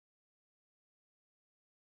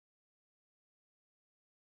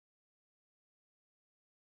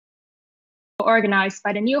organized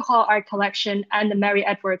by the New Hall Art Collection and the Mary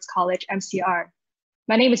Edwards College MCR.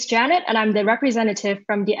 My name is Janet, and I'm the representative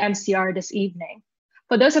from the MCR this evening.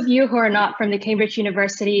 For those of you who are not from the Cambridge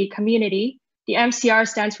University community, the MCR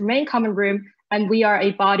stands for Main Common Room, and we are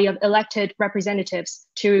a body of elected representatives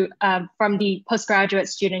from the postgraduate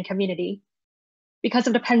student community. Because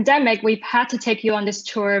of the pandemic, we've had to take you on this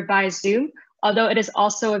tour via Zoom, although it is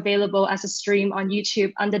also available as a stream on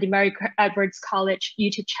YouTube under the Mary Edwards College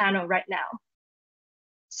YouTube channel right now.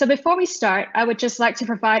 So before we start, I would just like to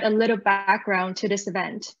provide a little background to this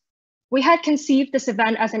event. We had conceived this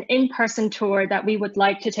event as an in-person tour that we would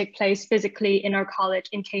like to take place physically in our college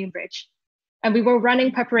in Cambridge. And we were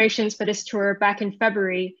running preparations for this tour back in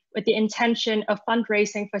February with the intention of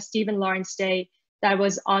fundraising for Stephen Lawrence Day that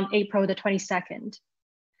was on April the 22nd.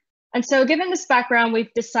 And so given this background,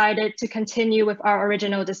 we've decided to continue with our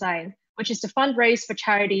original design, which is to fundraise for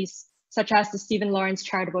charities such as the Stephen Lawrence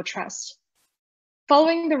Charitable Trust.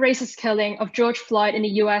 Following the racist killing of George Floyd in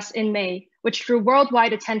the US in May, which drew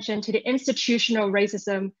worldwide attention to the institutional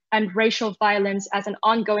racism and racial violence as an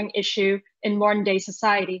ongoing issue in modern day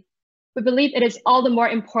society, we believe it is all the more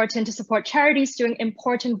important to support charities doing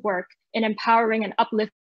important work in empowering and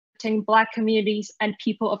uplifting Black communities and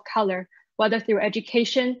people of color, whether through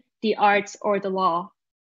education, the arts, or the law.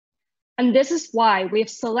 And this is why we have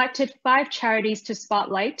selected 5 charities to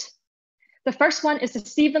spotlight. The first one is the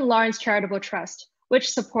Stephen Lawrence Charitable Trust,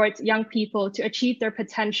 which supports young people to achieve their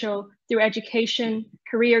potential through education,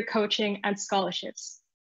 career coaching, and scholarships.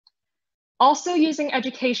 Also using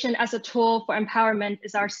education as a tool for empowerment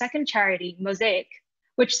is our second charity, Mosaic,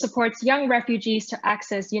 which supports young refugees to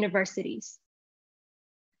access universities.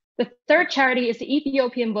 The third charity is the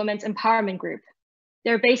Ethiopian Women's Empowerment Group.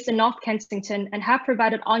 They're based in North Kensington and have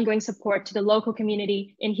provided ongoing support to the local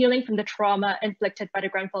community in healing from the trauma inflicted by the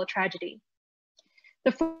Grenfell tragedy.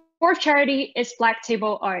 The fourth charity is Black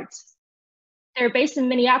Table Arts. They're based in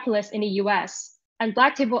Minneapolis in the US, and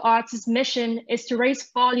Black Table Arts' mission is to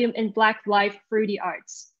raise volume in Black life through the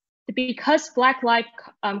arts. The Because Black Life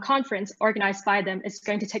conference organized by them is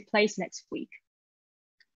going to take place next week.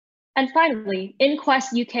 And finally,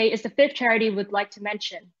 Inquest UK is the 5th charity we'd like to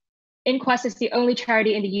mention. Inquest is the only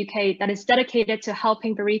charity in the UK that is dedicated to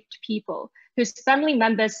helping bereaved people whose family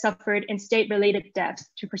members suffered in state-related deaths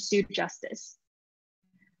to pursue justice.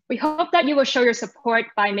 We hope that you will show your support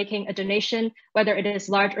by making a donation, whether it is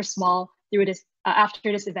large or small, through this,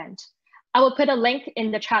 after this event. I will put a link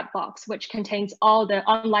in the chat box, which contains all the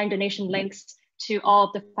online donation links to all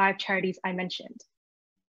of the 5 charities I mentioned.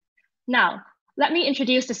 Now, let me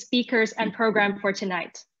introduce the speakers and program for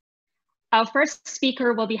tonight. Our first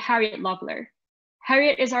speaker will be Harriet Lovler.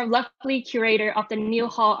 Harriet is our lovely curator of the New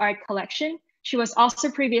Hall Art Collection. She was also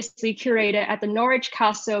previously curator at the Norwich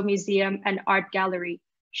Castle Museum and Art Gallery.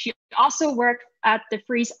 She also worked at the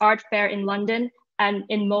Frieze Art Fair in London and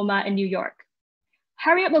in MoMA in New York.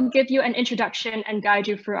 Harriet will give you an introduction and guide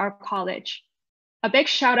you through our college. A big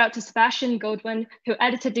shout out to Sebastian Goldwyn, who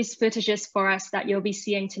edited these footages for us that you'll be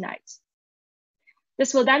seeing tonight.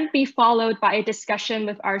 This will then be followed by a discussion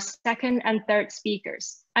with our second and third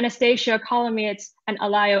speakers, Anastasia, Kolomiets, and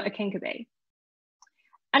Alayo Akinkugbe.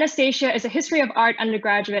 Anastasia is a History of Art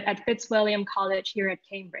undergraduate at Fitzwilliam College here at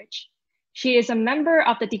Cambridge. She is a member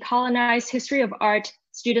of the Decolonized History of Art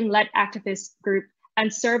student-led activist group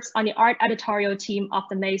and serves on the art editorial team of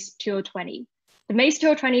the Maze 2020. The Maze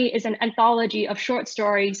 2020 is an anthology of short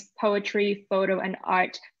stories, poetry, photo, and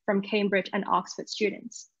art from Cambridge and Oxford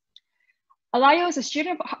students. Alayo is a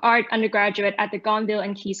student of art undergraduate at the Gonville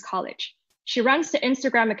and Keys College. She runs the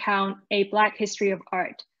Instagram account, A Black History of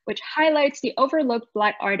Art, which highlights the overlooked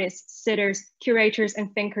Black artists, sitters, curators,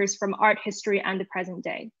 and thinkers from art history and the present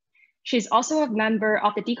day. She's also a member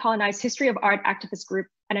of the Decolonized History of Art activist group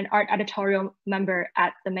and an art editorial member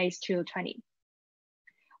at the Maze 2020.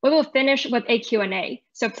 We will finish with a Q&A,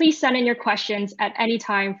 so please send in your questions at any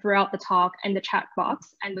time throughout the talk in the chat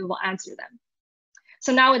box, and we will answer them.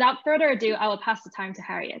 So now, without further ado, I will pass the time to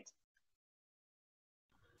Harriet.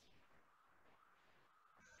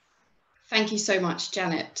 Thank you so much,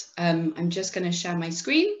 Janet. I'm just going to share my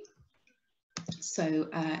screen so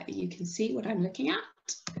you can see what I'm looking at.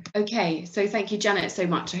 Okay, so thank you, Janet, so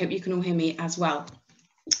much. I hope you can all hear me as well.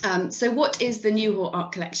 So what is the New Hall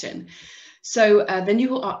Art Collection? So the New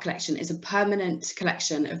Hall Art Collection is a permanent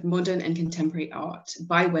collection of modern and contemporary art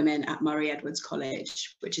by women at Mary Edwards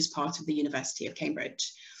College, which is part of the University of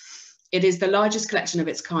Cambridge. It is the largest collection of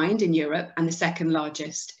its kind in Europe and the second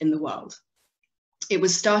largest in the world. It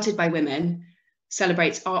was started by women,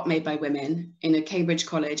 celebrates art made by women in a Cambridge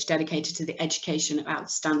college dedicated to the education of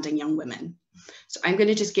outstanding young women. So I'm going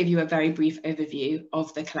to just give you a very brief overview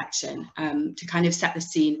of the collection to kind of set the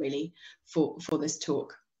scene really for this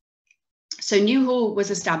talk. So Newhall was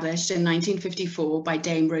established in 1954 by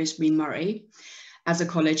Dame Rosemary Murray as a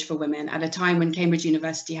college for women at a time when Cambridge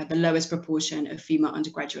University had the lowest proportion of female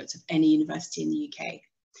undergraduates of any university in the UK.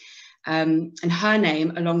 And her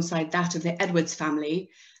name, alongside that of the Edwards family,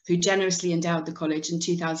 who generously endowed the college in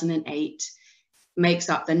 2008, makes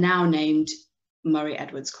up the now named Murray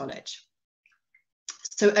Edwards College.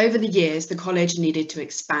 So over the years, the college needed to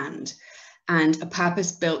expand, and a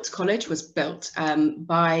purpose-built college was built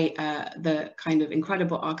by the kind of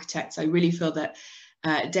incredible architects. I really feel that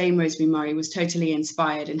Dame Rosemary Murray was totally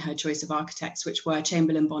inspired in her choice of architects, which were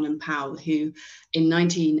Chamberlain, Bonham, Powell, who in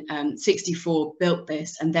 1964 built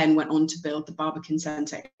this and then went on to build the Barbican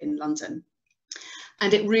Centre in London.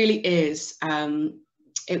 And it really is,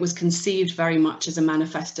 it was conceived very much as a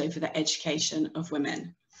manifesto for the education of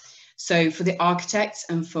women. So for the architects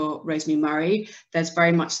and for Rosemary Murray, there's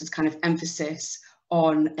very much this kind of emphasis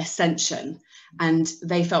on ascension. And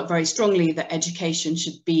they felt very strongly that education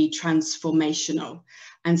should be transformational.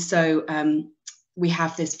 And so we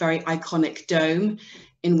have this very iconic dome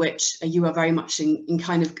in which you are very much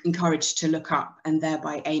kind of encouraged to look up and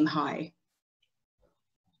thereby aim high.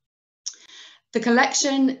 The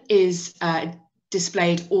collection is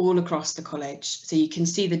displayed all across the college. So you can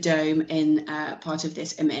see the dome in part of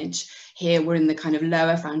this image. Here we're in the kind of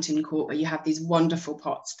lower fountain court where you have these wonderful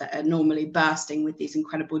pots that are normally bursting with these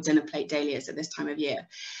incredible dinner plate dahlias at this time of year.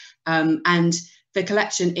 And the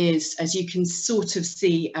collection is, as you can sort of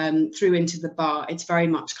see through into the bar, it's very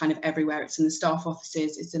much kind of everywhere. It's in the staff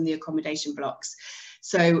offices, it's in the accommodation blocks.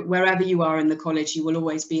 So wherever you are in the college, you will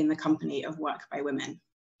always be in the company of work by women.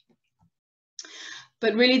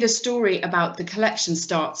 But really the story about the collection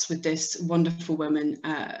starts with this wonderful woman,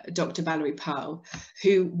 Dr. Valerie Pearl,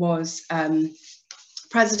 who was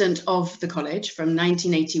president of the college from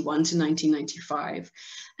 1981 to 1995.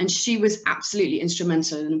 And she was absolutely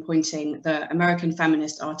instrumental in appointing the American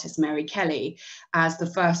feminist artist Mary Kelly as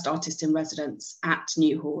the first artist in residence at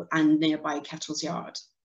Newhall and nearby Kettle's Yard.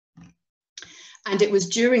 And it was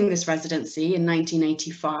during this residency in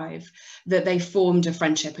 1985 that they formed a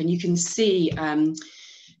friendship. And you can see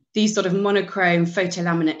these sort of monochrome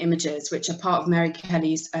photolaminate images, which are part of Mary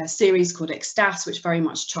Kelly's series called Extas, which very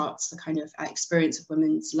much charts the kind of experience of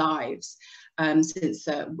women's lives since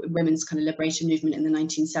the women's kind of liberation movement in the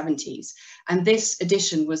 1970s. And this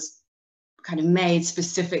edition was kind of made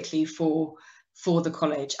specifically for the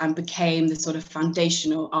college and became the sort of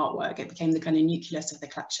foundational artwork. It became the kind of nucleus of the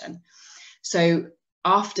collection. So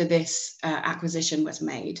after this acquisition was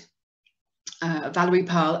made, Valerie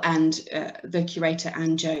Pearl and the curator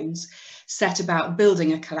Anne Jones set about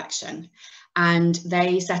building a collection, and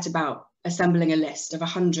they set about assembling a list of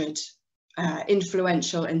 100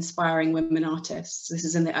 influential, inspiring women artists. This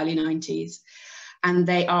is in the early 90s, and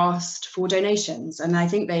they asked for donations, and I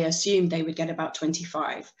think they assumed they would get about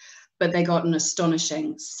 25, but they got an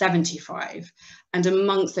astonishing 75. And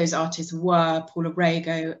amongst those artists were Paula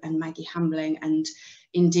Rego and Maggie Hambling, and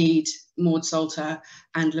indeed Maud Sulter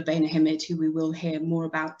and Lubaina Himid, who we will hear more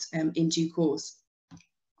about in due course.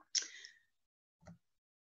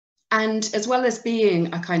 And as well as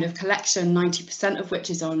being a kind of collection, 90% of which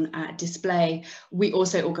is on display, we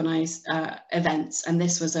also organise events. And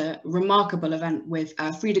this was a remarkable event with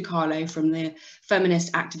Frida Kahlo from the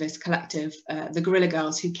feminist activist collective, the Guerrilla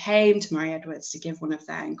Girls, who came to Murray Edwards to give one of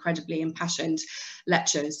their incredibly impassioned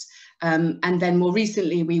lectures. And then more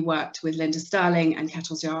recently, we worked with Linda Sterling and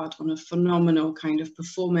Kettle's Yard on a phenomenal kind of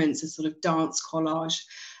performance, a sort of dance collage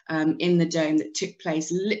in the dome that took place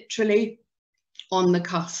literally on the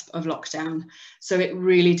cusp of lockdown. So it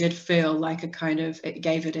really did feel like a kind of, it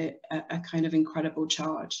gave it a kind of incredible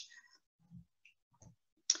charge.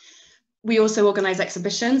 We also organise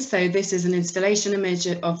exhibitions. So this is an installation image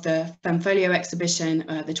of the Femfolio exhibition,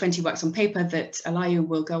 the 20 works on paper that Alayo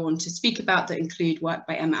will go on to speak about, that include work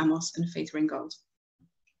by Amos and Faith Ringgold.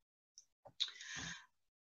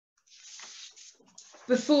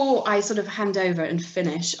 Before I sort of hand over and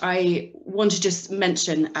finish, I want to just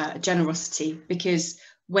mention generosity, because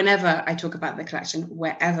whenever I talk about the collection,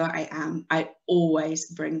 wherever I am, I always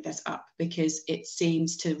bring this up because it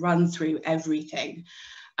seems to run through everything.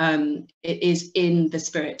 It is in the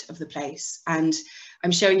spirit of the place. And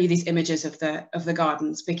I'm showing you these images of the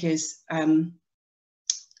gardens because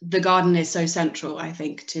the garden is so central, I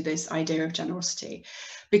think, to this idea of generosity,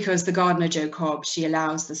 because the gardener, Jo Cobb, she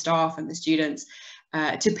allows the staff and the students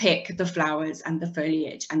to pick the flowers and the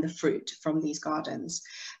foliage and the fruit from these gardens.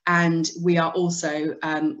 And we are also,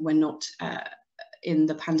 we're not in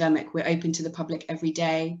the pandemic. We're open to the public every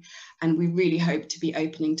day, and we really hope to be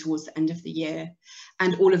opening towards the end of the year.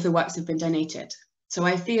 And all of the works have been donated. So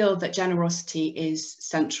I feel that generosity is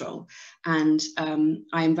central, and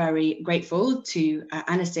I am very grateful to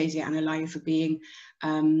Anastasia and Alayo for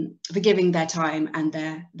giving their time and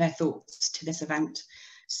their thoughts to this event.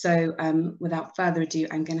 So without further ado,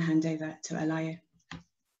 I'm going to hand over to Alayo.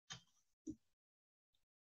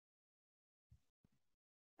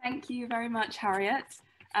 Thank you very much, Harriet.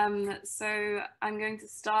 So I'm going to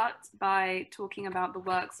start by talking about the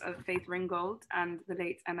works of Faith Ringgold and the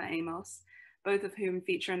late Emma Amos, both of whom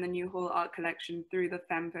feature in the New Hall Art Collection through the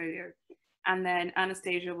Femme Folio. And then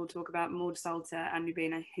Anastasia will talk about Maud Sulter and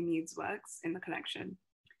Lubaina Himid's works in the collection.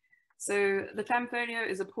 So the Femme Folio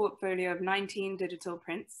is a portfolio of 19 digital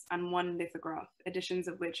prints and 1 lithograph, editions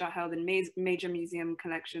of which are held in major museum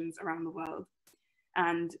collections around the world.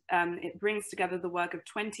 And it brings together the work of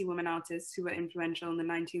 20 women artists who were influential in the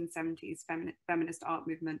 1970s feminist art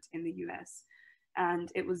movement in the US.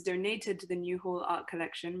 And it was donated to the New Hall Art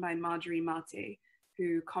Collection by Marjorie Mate,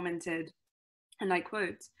 who commented, and I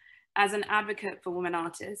quote, "As an advocate for women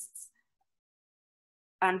artists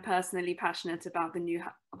and personally passionate about the New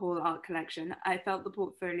Hall Art Collection, I felt the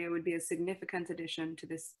portfolio would be a significant addition to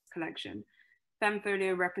this collection.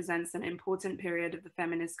 Femfolio represents an important period of the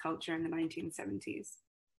feminist culture in the 1970s.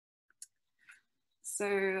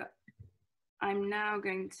 So I'm now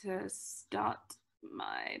going to start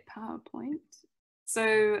my PowerPoint.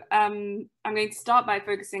 So I'm going to start by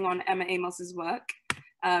focusing on Emma Amos's work,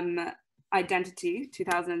 Identity,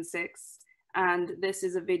 2006. And this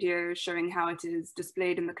is a video showing how it is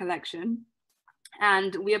displayed in the collection.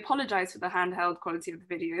 And we apologize for the handheld quality of the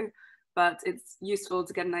video, but it's useful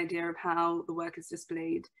to get an idea of how the work is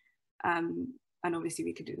displayed. And obviously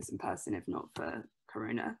we could do this in person if not for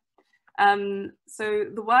Corona. So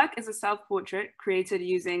the work is a self-portrait created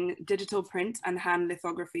using digital print and hand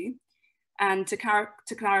lithography. And to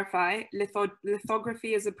clarify,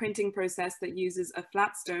 lithography is a printing process that uses a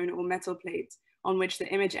flat stone or metal plate on which the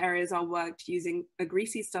image areas are worked using a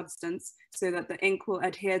greasy substance so that the ink will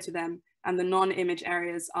adhere to them and the non-image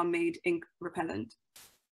areas are made ink repellent.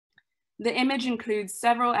 The image includes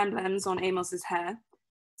several emblems on Amos's hair,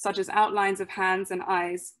 such as outlines of hands and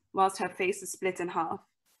eyes, whilst her face is split in half,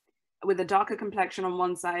 with a darker complexion on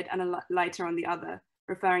one side and a lighter on the other,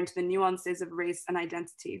 referring to the nuances of race and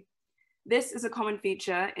identity. This is a common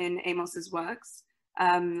feature in Amos's works.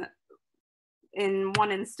 In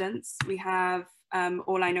one instance, we have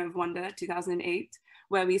All I Know of Wonder, 2008,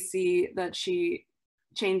 where we see that she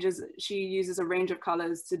uses a range of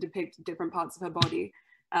colors to depict different parts of her body,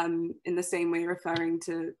 in the same way referring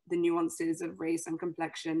to the nuances of race and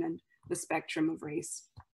complexion and the spectrum of race.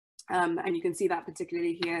 And you can see that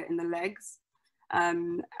particularly here in the legs.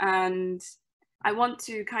 And I want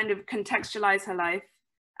to kind of contextualize her life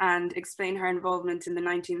and explain her involvement in the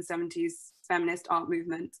 1970s feminist art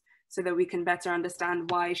movement so that we can better understand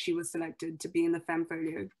why she was selected to be in the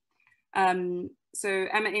Femfolio. So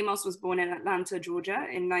Emma Amos was born in Atlanta, Georgia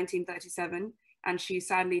in 1937, and she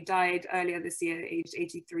sadly died earlier this year, aged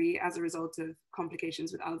 83, as a result of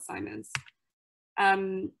complications with Alzheimer's.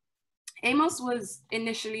 Amos was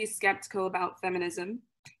initially skeptical about feminism.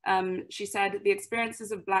 She said, "The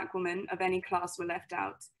experiences of Black women of any class were left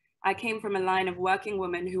out. I came from a line of working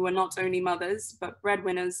women who were not only mothers, but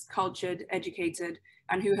breadwinners, cultured, educated,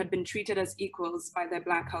 and who had been treated as equals by their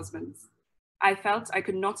Black husbands. I felt I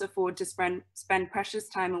could not afford to spend precious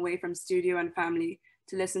time away from studio and family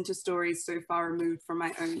to listen to stories so far removed from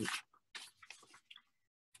my own."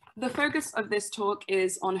 The focus of this talk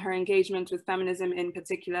is on her engagement with feminism in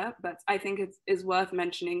particular, but I think it is worth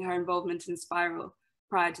mentioning her involvement in Spiral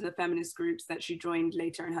prior to the feminist groups that she joined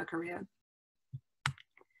later in her career.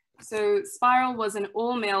 So Spiral was an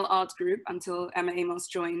all-male art group until Emma Amos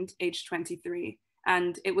joined, aged 23,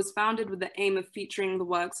 and it was founded with the aim of featuring the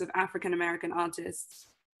works of African-American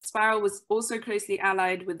artists. Spiral was also closely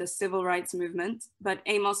allied with the civil rights movement, but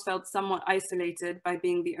Amos felt somewhat isolated by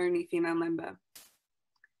being the only female member.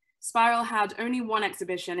 Spiral had only one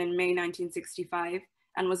exhibition in May 1965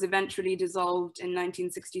 and was eventually dissolved in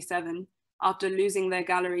 1967 after losing their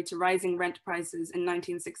gallery to rising rent prices in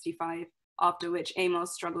 1965, after which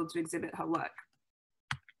Amos struggled to exhibit her work.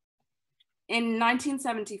 In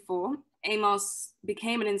 1974, Amos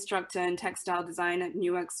became an instructor in textile design at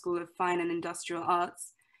Newark School of Fine and Industrial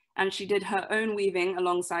Arts, and she did her own weaving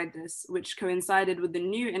alongside this, which coincided with the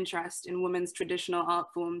new interest in women's traditional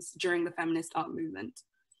art forms during the feminist art movement.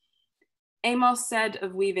 Amos said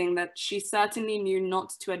of weaving that she certainly knew not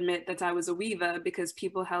to admit that I was a weaver because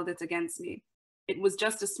people held it against me. It was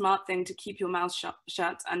just a smart thing to keep your mouth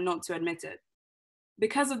shut and not to admit it.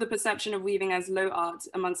 Because of the perception of weaving as low art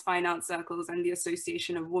amongst fine art circles and the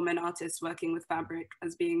association of women artists working with fabric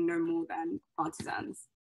as being no more than artisans.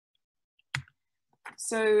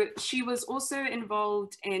 So she was also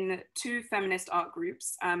involved in two feminist art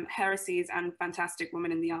groups, Heresies and Fantastic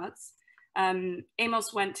Women in the Arts.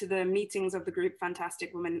 Amos went to the meetings of the group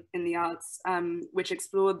Fantastic Women in the Arts, which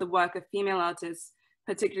explored the work of female artists,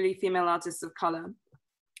 particularly female artists of color.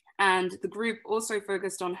 And the group also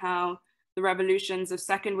focused on how the revolutions of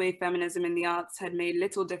second wave feminism in the arts had made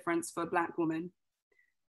little difference for Black women.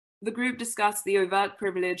 The group discussed the overt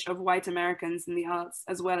privilege of white Americans in the arts,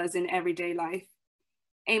 as well as in everyday life.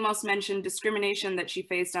 Amos mentioned discrimination that she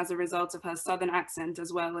faced as a result of her Southern accent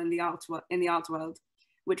as well in the art world,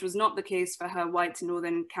 which was not the case for her white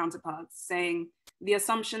Northern counterparts, saying, "The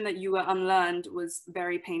assumption that you were unlearned was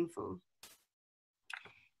very painful."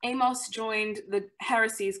 Amos joined the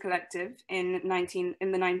Heresies collective in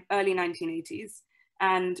the early 1980s,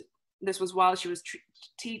 and this was while she was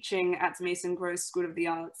teaching at Mason Gross School of the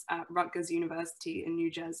Arts at Rutgers University in New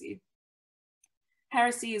Jersey.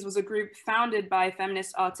 Heresies was a group founded by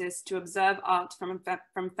feminist artists to observe art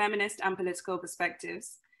from feminist and political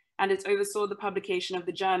perspectives, and it oversaw the publication of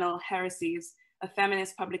the journal Heresies, a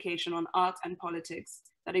feminist publication on art and politics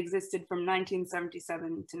that existed from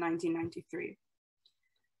 1977 to 1993.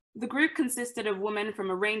 The group consisted of women from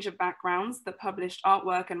a range of backgrounds that published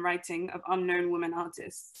artwork and writing of unknown women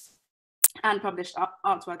artists, and published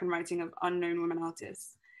artwork and writing of unknown women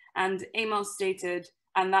artists. And Amos stated,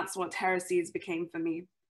 "And that's what Heresies became for me.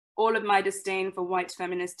 All of my disdain for white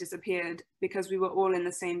feminists disappeared because we were all in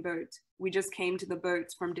the same boat. We just came to the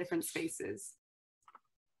boat from different spaces."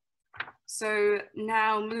 So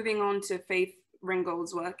now moving on to Faith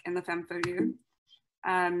Ringgold's work in the Femfolio.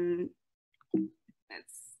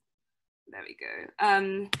 There we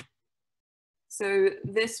go. So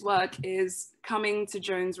this work is Coming to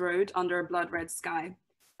Jones Road Under a Blood Red Sky,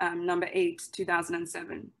 number 8,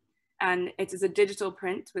 2007. And it is a digital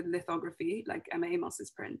print with lithography, like Emma Amos's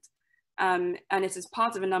print. And it is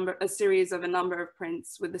part of a series of a number of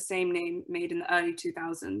prints with the same name made in the early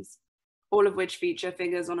 2000s, all of which feature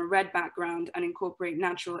figures on a red background and incorporate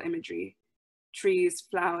natural imagery, trees,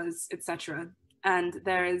 flowers, etc. And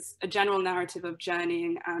there is a general narrative of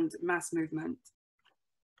journeying and mass movement.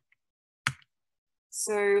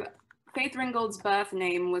 So Faith Ringgold's birth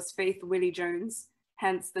name was Faith Willie Jones,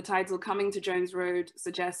 hence the title Coming to Jones Road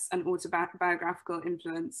suggests an autobiographical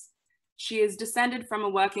influence. She is descended from a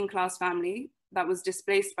working class family that was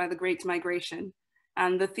displaced by the Great Migration,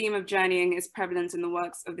 and the theme of journeying is prevalent in the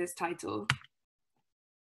works of this title.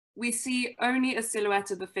 We see only a silhouette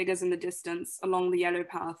of the figures in the distance along the yellow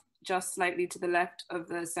path, just slightly to the left of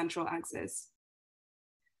the central axis.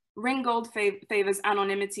 Ringgold favors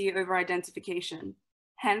anonymity over identification.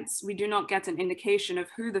 Hence, we do not get an indication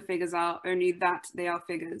of who the figures are, only that they are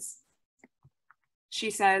figures.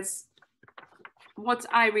 She says, "What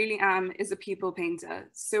I really am is a people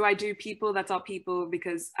painter. So I do people that are people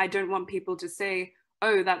because I don't want people to say,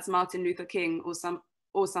 oh, that's Martin Luther King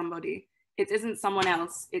or somebody. It isn't someone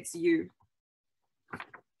else, it's you."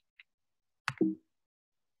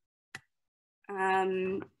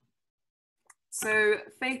 So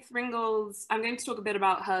Faith Ringgold's, I'm going to talk a bit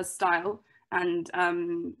about her style and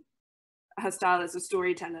her style as a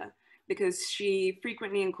storyteller, because she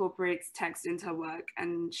frequently incorporates text into her work,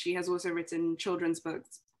 and she has also written children's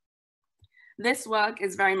books. This work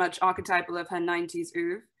is very much archetypal of her 90s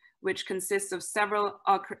oeuvre, which consists of several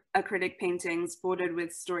acrylic paintings bordered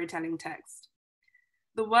with storytelling text.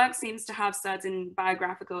 The work seems to have certain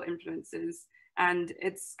biographical influences, and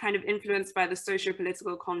it's kind of influenced by the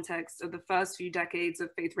socio-political context of the first few decades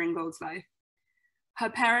of Faith Ringgold's life. Her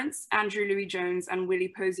parents, Andrew Louis Jones and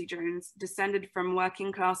Willie Posey Jones, descended from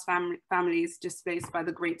working class families displaced by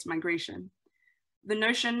the Great Migration. The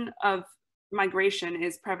notion of migration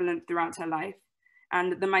is prevalent throughout her life,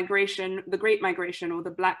 and the Great Migration, or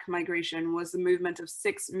the Black Migration, was the movement of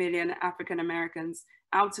 6 million African Americans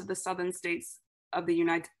out of the southern states of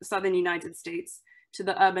the southern United States to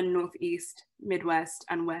the urban Northeast, Midwest,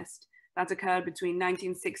 and West that occurred between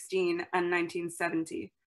 1916 and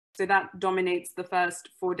 1970. So that dominates the first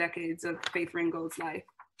 4 decades of Faith Ringgold's life.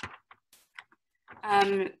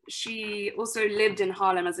 She also lived in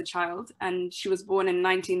Harlem as a child, and she was born in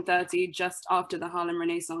 1930, just after the Harlem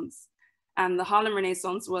Renaissance. And the Harlem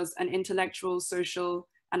Renaissance was an intellectual, social,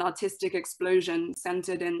 and artistic explosion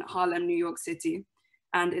centered in Harlem, New York City,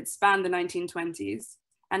 and it spanned the 1920s.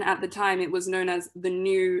 And at the time, it was known as the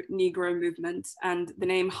New Negro Movement, and the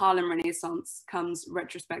name Harlem Renaissance comes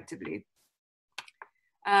retrospectively.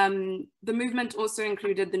 The movement also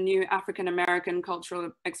included the new African-American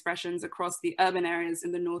cultural expressions across the urban areas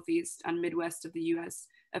in the Northeast and Midwest of the US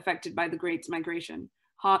affected by the Great Migration.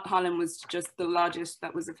 Harlem was just the largest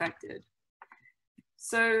that was affected.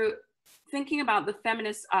 So thinking about the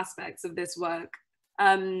feminist aspects of this work,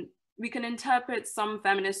 we can interpret some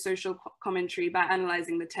feminist social commentary by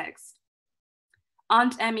analyzing the text.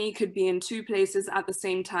 Aunt Emmy could be in two places at the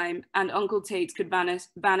same time, and Uncle Tate could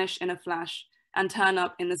vanish in a flash and turn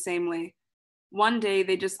up in the same way. One day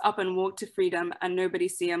they just up and walk to freedom and nobody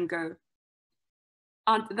see 'em go.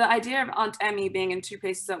 The idea of Aunt Emmy being in two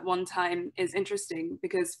places at one time is interesting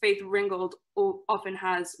because Faith Ringgold often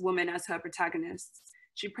has women as her protagonists.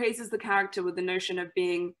 She praises the character with the notion of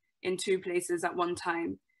being in two places at one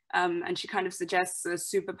time, and she kind of suggests a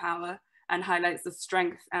superpower and highlights the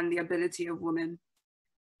strength and the ability of women.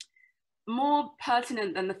 More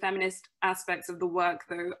pertinent than the feminist aspects of the work,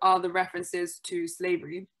 though, are the references to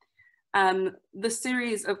slavery. The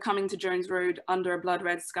series of Coming to Jones Road Under a Blood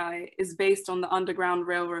Red Sky is based on the Underground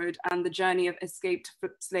Railroad and the journey of escaped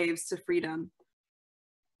slaves to freedom.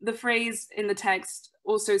 The phrase in the text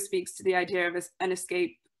also speaks to the idea of an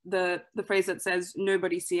escape, the phrase that says,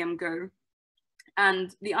 "Nobody see 'em go."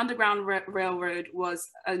 And the Underground Railroad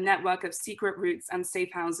was a network of secret routes and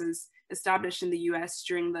safe houses established in the US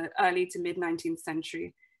during the early to mid-19th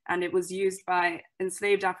century. And it was used by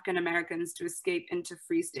enslaved African Americans to escape into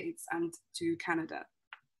free states and to Canada.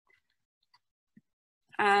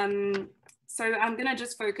 So I'm gonna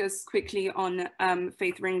just focus quickly on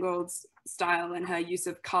Faith Ringgold's style and her use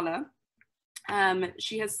of color.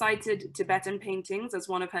 She has cited Tibetan paintings as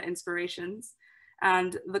one of her inspirations,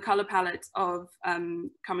 and the color palette of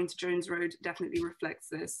Coming to Jones Road definitely reflects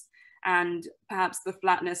this, and perhaps the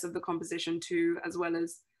flatness of the composition too, as well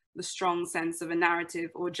as the strong sense of a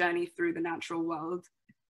narrative or journey through the natural world.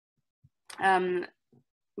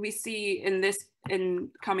 We see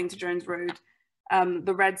in Coming to Jones Road,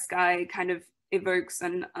 the red sky kind of evokes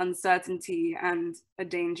an uncertainty and a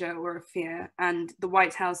danger or a fear, and the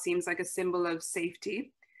White House seems like a symbol of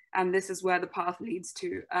safety, and this is where the path leads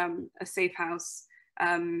to a safe house.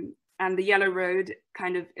 And the yellow road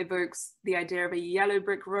kind of evokes the idea of a yellow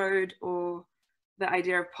brick road, or the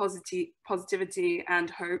idea of positivity and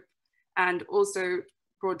hope, and also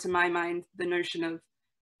brought to my mind the notion of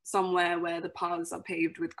somewhere where the paths are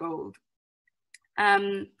paved with gold.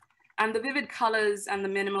 And the vivid colors and the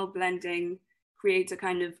minimal blending create a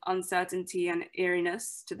kind of uncertainty and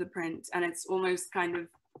eeriness to the print, and it's almost kind of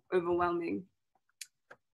overwhelming.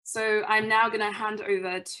 So I'm now going to hand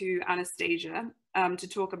over to Anastasia to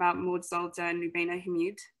talk about Maud Sulter and Lubaina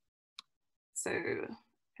Himid. So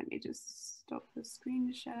let me just stop the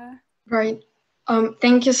screen share. Right.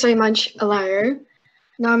 Thank you so much, Alayo.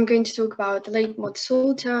 Now I'm going to talk about the late Maud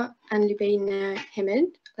Sulter and Lubaina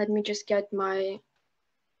Himid. Let me just get my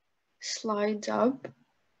slides up.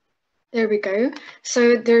 There we go.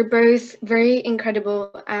 So they're both very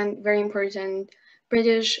incredible and very important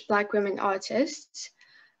British Black women artists.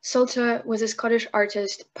 Sulter was a Scottish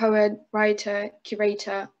artist, poet, writer,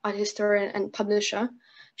 curator, art historian, and publisher.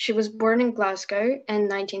 She was born in Glasgow in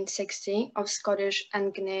 1960 of Scottish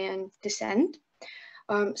and Ghanaian descent.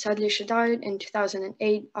 Sadly, she died in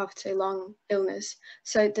 2008 after a long illness.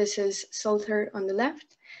 So this is Sulter on the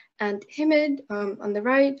left, and Himid on the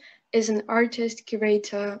right is an artist,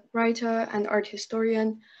 curator, writer, and art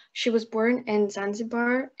historian. She was born in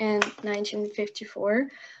Zanzibar in 1954,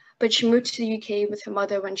 but she moved to the UK with her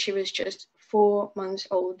mother when she was just 4 months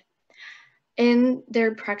old. In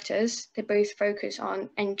their practice, they both focus on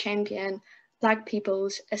and champion Black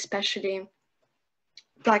people's, especially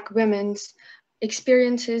Black women's,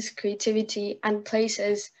 experiences, creativity, and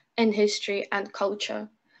places in history and culture.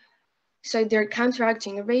 So they're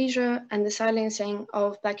counteracting erasure and the silencing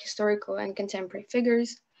of Black historical and contemporary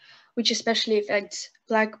figures, which especially affects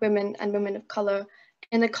Black women and women of color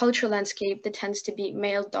in a cultural landscape that tends to be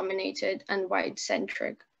male-dominated and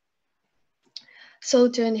white-centric.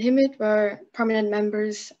 Sulter and Himid were prominent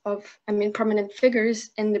figures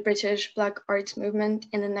in the British Black arts movement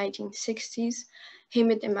in the 1960s.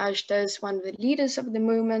 Himid emerged as one of the leaders of the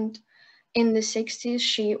movement. In the 60s,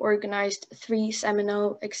 she organized 3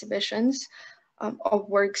 seminal exhibitions of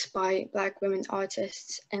works by Black women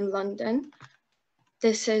artists in London.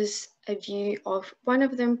 This is a view of one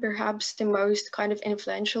of them, perhaps the most kind of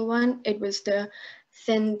influential one. It was the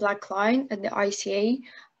Thin Black Line at the ICA,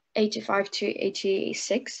 85 to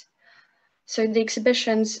 86. So the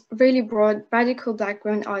exhibitions really brought radical Black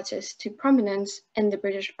women artists to prominence in the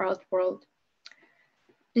British art world.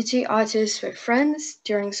 The 2 artists were friends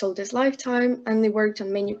during Sulter's lifetime, and they worked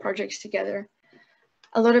on many projects together.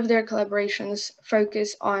 A lot of their collaborations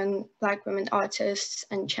focus on Black women artists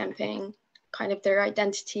and championing kind of their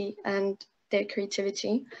identity and their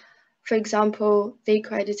creativity. For example, they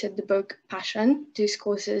co-edited the book Passion,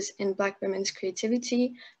 Discourses in Black Women's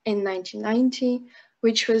Creativity in 1990,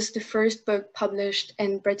 which was the first book published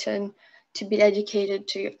in Britain to be dedicated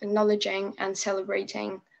to acknowledging and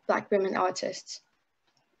celebrating Black women artists.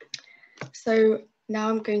 So now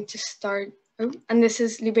I'm going to start, and this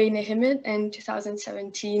is Lubaina Himid in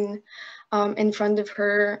 2017 in front of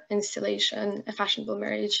her installation, A Fashionable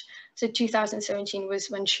Marriage. So 2017 was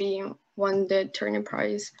when she won the Turner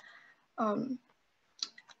Prize.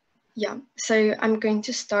 Yeah, so I'm going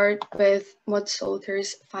to start with Maud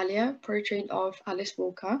Sulter's Thalia, portrait of Alice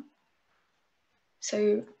Walker.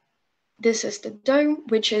 So this is the dome,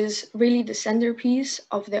 which is really the centerpiece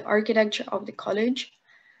of the architecture of the college.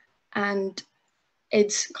 And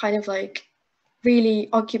it's kind of like really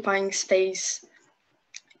occupying space.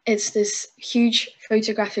 It's this huge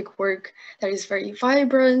photographic work that is very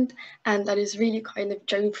vibrant and that is really kind of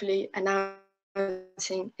joyfully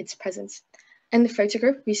announcing its presence. In the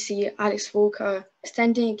photograph, we see Alice Walker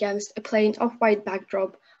standing against a plain off-white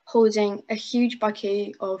backdrop, holding a huge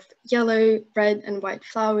bouquet of yellow, red, and white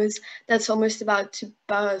flowers that's almost about to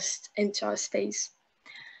burst into our space.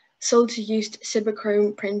 Sulter used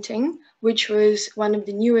Cibachrome printing, which was one of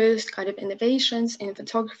the newest kind of innovations in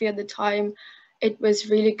photography at the time. It was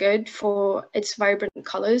really good for its vibrant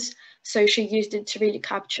colors. So she used it to really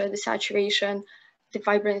capture the saturation, the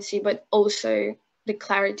vibrancy, but also the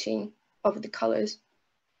clarity of the colors.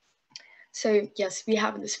 So yes, we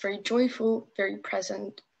have this very joyful, very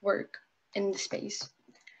present work in the space.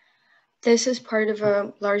 This is part of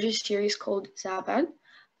a larger series called Zabad,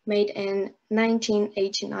 made in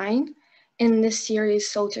 1989. In this series,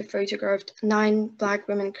 Sulter photographed 9 Black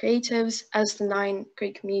women creatives as the 9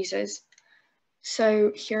 Greek muses.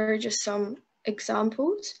 So here are just some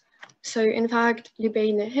examples. So in fact,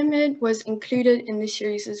 Lubaina Himid was included in the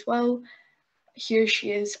series as well. Here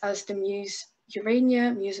she is as the muse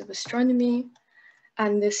Urania, muse of astronomy.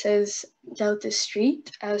 And this is Delta Street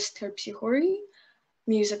as Terpsichore,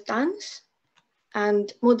 muse of dance.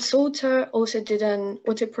 And Maud Sulter also did an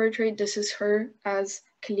autoportrait. This is her as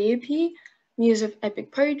Calliope, muse of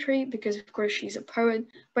epic poetry, because of course she's a poet,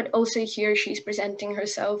 but also here she's presenting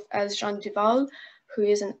herself as Jeanne Duval, who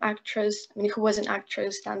is an actress, who was an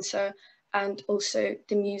actress, dancer, and also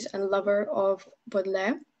the muse and lover of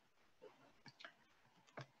Baudelaire.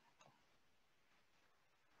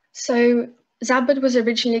 So Zabad was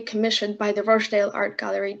originally commissioned by the Rochdale Art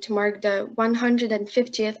Gallery to mark the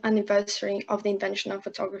 150th anniversary of the invention of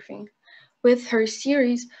photography. With her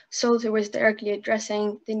series, Sulter was directly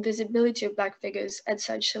addressing the invisibility of Black figures at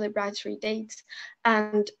such celebratory dates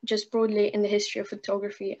and just broadly in the history of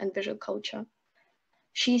photography and visual culture.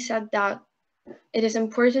 She said that it is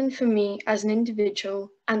important for me as an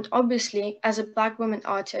individual and obviously as a Black woman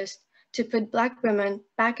artist to put Black women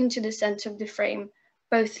back into the center of the frame,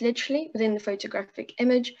 both literally within the photographic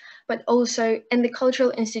image, but also in the cultural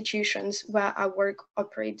institutions where our work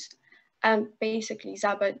operates. And basically,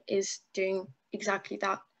 Zabad is doing exactly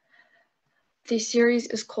that. The series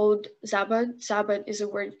is called Zabad. Zabad is a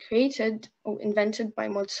word created or invented by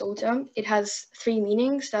Maud Sulter. It has 3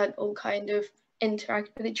 meanings that all kind of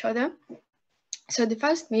interact with each other. So the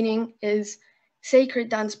first meaning is sacred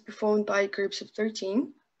dance performed by groups of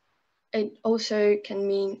 13. It also can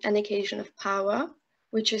mean an occasion of power,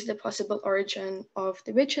 which is the possible origin of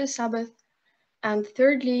the witches' Sabbath. And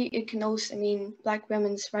thirdly, it can also mean Black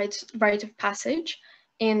women's rite of passage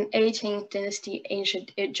in 18th dynasty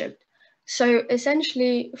ancient Egypt. So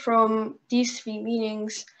essentially from these 3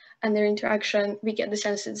 meanings and their interaction, we get the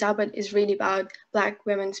sense that Zabad is really about Black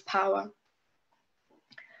women's power.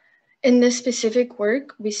 In this specific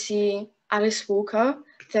work, we see Alice Walker,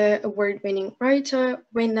 the award-winning writer,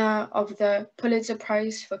 winner of the Pulitzer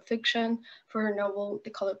Prize for Fiction for her novel The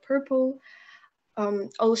Color Purple,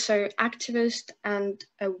 also activist and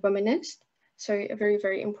a womanist, so a very,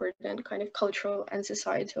 very important kind of cultural and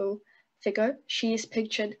societal figure. She is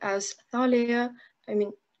pictured as Thalia,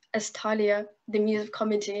 the muse of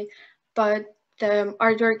comedy, but the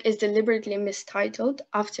artwork is deliberately mistitled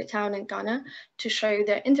after town in Ghana to show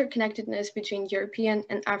the interconnectedness between European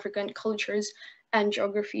and African cultures and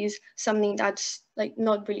geographies, something that's like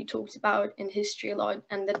not really talked about in history a lot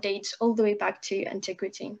and that dates all the way back to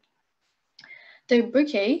antiquity. The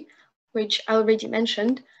bouquet, which I already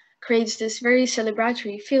mentioned, creates this very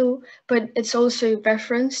celebratory feel, but it's also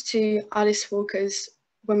reference to Alice Walker's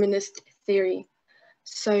womanist theory.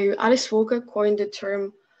 So Alice Walker coined the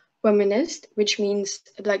term womanist, which means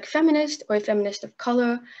a Black feminist or a feminist of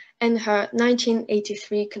color, in her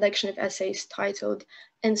 1983 collection of essays titled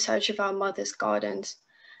In Search of Our Mother's Gardens.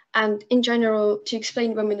 And in general, to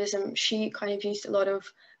explain womanism, she kind of used a lot of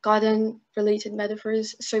garden-related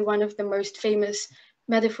metaphors. So one of the most famous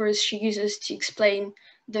metaphors she uses to explain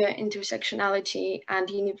the intersectionality and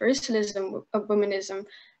universalism of womanism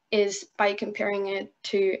is by comparing it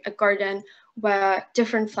to a garden where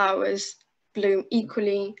different flowers bloom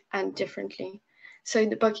equally and differently. So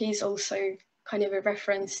the book is also kind of a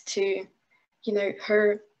reference to, you know,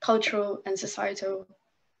 her cultural and societal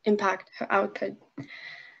impact, her output.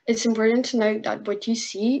 It's important to note that what you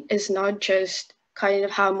see is not just kind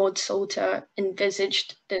of how Maud Sulter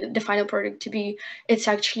envisaged the final product to be. It's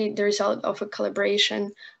actually the result of a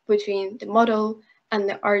collaboration between the model and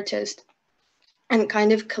the artist, and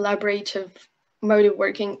kind of collaborative mode of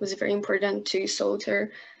working was very important to Sulter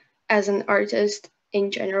as an artist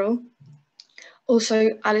in general. Also,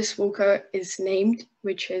 Alice Walker is named,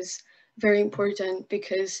 which is very important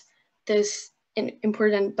because this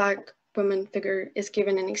important Black woman figure is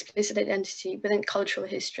given an explicit identity within cultural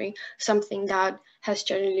history, something that has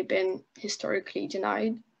generally been historically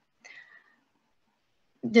denied.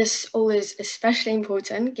 This all is especially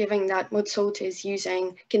important given that Maud Sulter is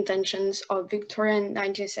using conventions of Victorian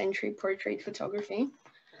 19th century portrait photography.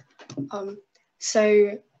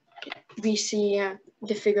 So we see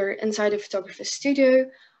the figure inside a photographer's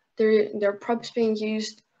studio. There are props being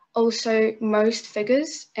used. Also, most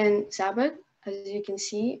figures in Zabot, as you can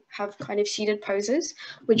see, have kind of seated poses,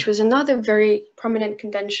 which was another very prominent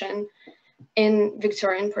convention in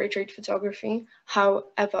Victorian portrait photography.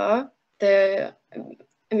 However,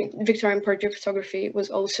 Victorian portrait photography was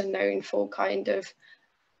also known for kind of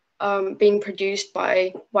being produced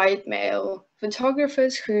by white male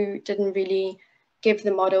photographers who didn't really give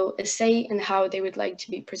the model a say in how they would like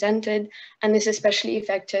to be presented. And this especially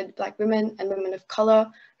affected Black women and women of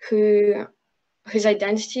color whose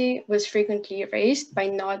identity was frequently erased by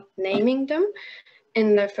not naming them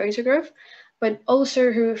in the photograph, but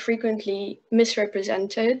also who were frequently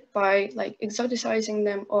misrepresented by like exoticizing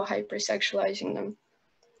them or hypersexualizing them.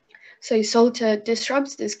 So Sulter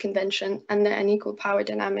disrupts this convention and the unequal power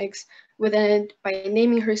dynamics within it by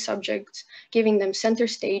naming her subjects, giving them center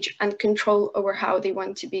stage and control over how they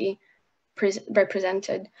want to be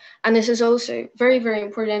represented. And this is also very, very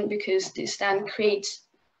important because this then creates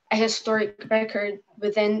a historic record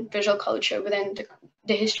within visual culture, within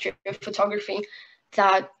the history of photography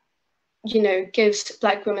that, you know, gives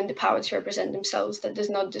Black women the power to represent themselves, that does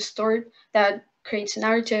not distort, that creates a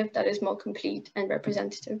narrative that is more complete and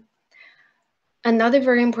representative. Another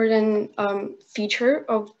very important feature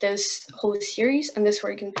of this whole series, and this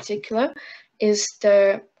work in particular, is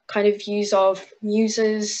the kind of use of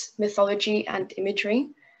muses, mythology, and imagery.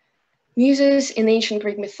 Muses in ancient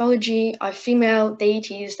Greek mythology are female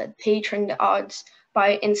deities that patron the arts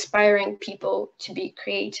by inspiring people to be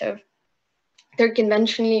creative. They're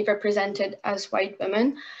conventionally represented as white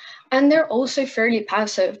women, and they're also fairly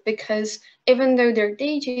passive because even though they're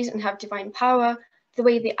deities and have divine power, the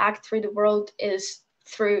way they act through the world is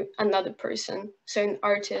through another person. So an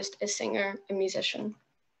artist, a singer, a musician.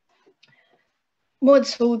 Maud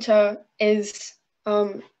Sulter is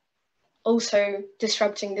also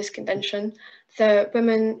disrupting this convention. The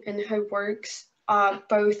women in her works are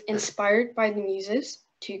both inspired by the muses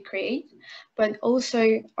to create, but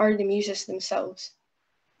also are the muses themselves.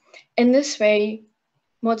 In this way,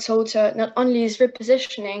 Maud Sulter not only is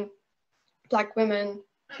repositioning Black women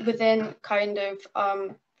within kind of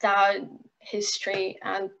that history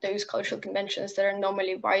and those cultural conventions that are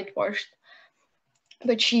normally whitewashed,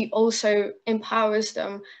 but she also empowers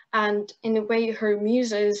them. And in a way, her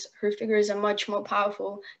muses, her figures are much more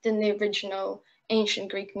powerful than the original ancient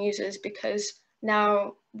Greek muses because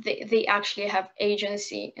now they actually have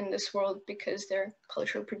agency in this world because they're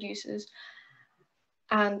cultural producers.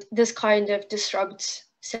 And this kind of disrupts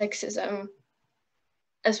sexism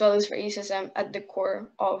as well as racism at the core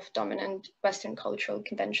of dominant Western cultural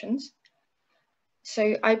conventions.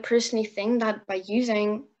 So I personally think that by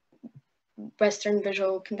using Western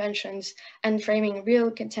visual conventions and framing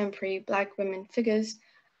real contemporary Black women figures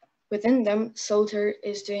within them, Sulter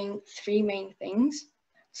is doing three main things.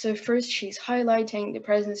 So first, she's highlighting the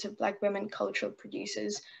presence of Black women cultural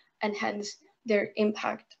producers and hence their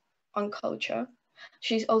impact on culture.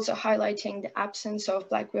 She's also highlighting the absence of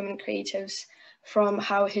Black women creatives from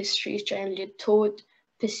how history is generally taught,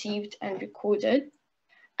 perceived, and recorded.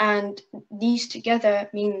 And these together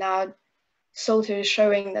mean that Sulter is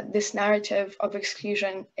showing that this narrative of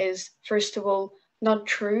exclusion is, first of all, not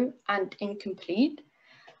true and incomplete,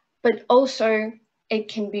 but also it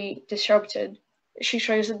can be disrupted. She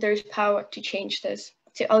shows that there's power to change this,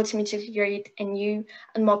 to ultimately create a new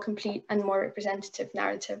and more complete and more representative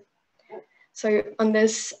narrative. So on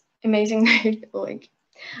this amazing note, like,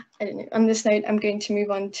 I don't know, on this note, I'm going to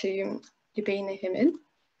move on to Lubaina Himid.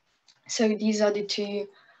 So these are the two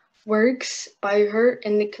works by her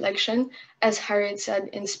in the collection. As Harriet said,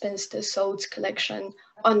 in Spinster Soul's collection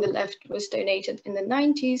on the left was donated in the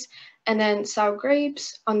 90s, and then Sour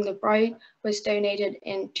Grapes on the right was donated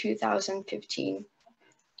in 2015.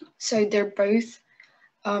 So they're both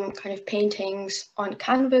kind of paintings on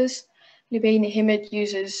canvas. Lubaina Himid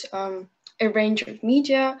uses a range of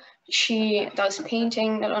media. She does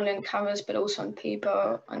painting not only on canvas but also on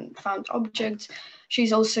paper, on found objects.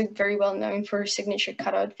 She's also very well known for her signature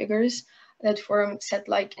cutout figures that form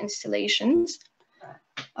set-like installations.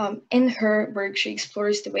 In her work, she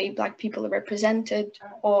explores the way Black people are represented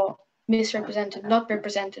or misrepresented, not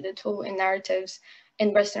represented at all in narratives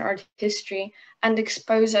in Western art history, and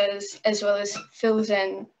exposes as well as fills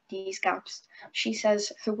in these gaps. She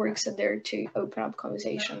says her works are there to open up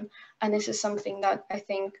conversation, and this is something that I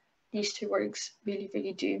think these two works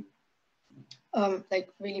really do, like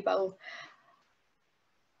really well.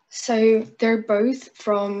 So they're both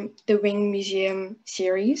from the Wing Museum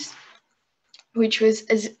series, which was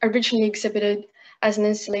originally exhibited as an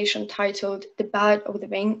installation titled The Ballad of the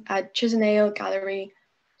Wing at Chisenhale Gallery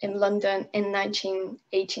in London in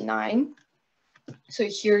 1989. So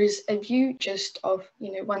here's a view just of,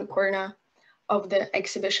 you know, one corner of the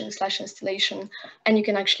exhibition / installation, and you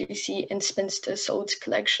can actually see in Spinster Soul's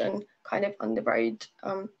collection kind of on the right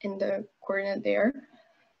in the corner there.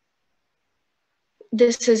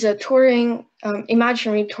 This is a touring,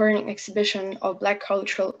 imaginary touring exhibition of Black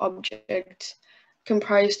cultural objects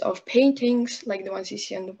comprised of paintings like the ones you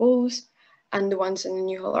see on the walls and the ones in the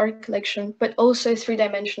Newhall Art Collection, but also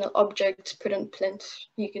three-dimensional objects put on plinth.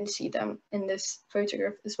 You can see them in this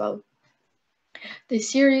photograph as well. The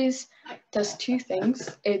series does two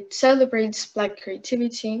things. It celebrates Black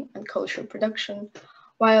creativity and cultural production,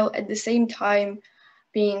 while at the same time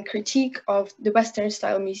being critique of the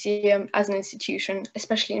Western-style museum as an institution,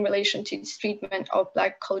 especially in relation to its treatment of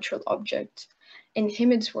Black cultural objects. In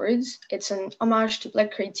Himid's words, it's an homage to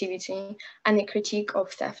Black creativity and a critique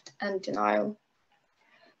of theft and denial.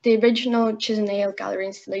 The original Chisenhale Gallery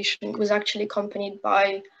installation was actually accompanied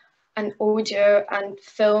by an audio and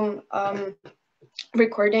film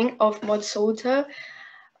recording of Maud Sulter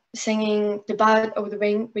singing The Ballad of the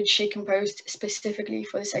Wing, which she composed specifically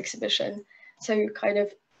for this exhibition. So kind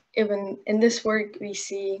of even in this work, we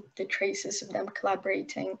see the traces of them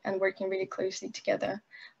collaborating and working really closely together,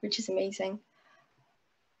 which is amazing.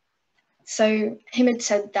 So Himid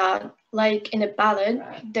said that, like in a ballad,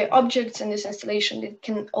 the objects in this installation, it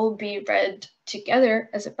can all be read together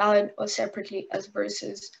as a ballad or separately as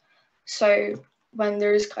verses. So when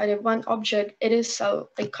there's kind of one object, it is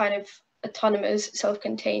kind of autonomous,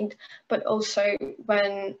 self-contained, but also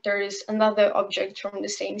when there is another object from the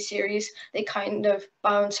same series, they kind of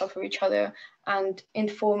bounce off of each other and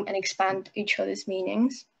inform and expand each other's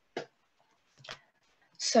meanings.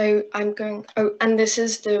 So I'm going, and this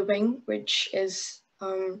is the wing, which is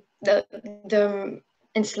the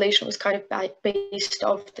installation was kind of based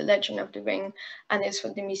off the legend of the wing, and is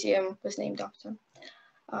what the museum was named after.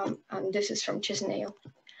 And this is from Chisenhale.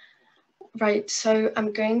 Right, so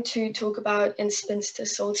I'm going to talk about in Spinster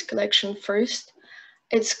Soul's collection first.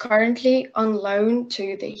 It's currently on loan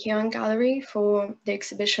to the Heian Gallery for the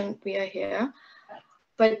exhibition We Are Here,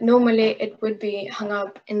 but normally it would be hung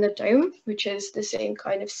up in the dome, which is the same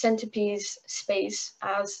kind of centerpiece space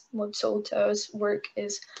as what Sulter's work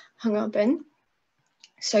is hung up in.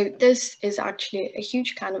 So this is actually a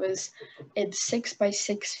huge canvas. It's 6 by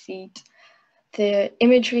 6 feet. The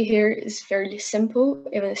imagery here is fairly simple,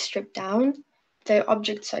 even stripped down. The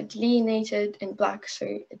objects are delineated in black,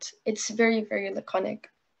 so it's very, very laconic.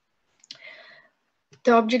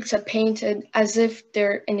 The objects are painted as if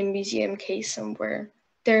they're in a museum case somewhere.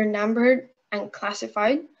 They're numbered and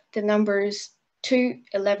classified. The numbers 2,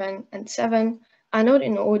 11, and 7 are not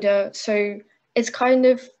in order, so it's kind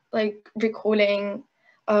of like recalling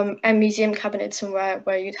a museum cabinet somewhere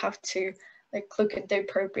where you'd have to like look at the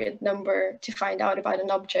appropriate number to find out about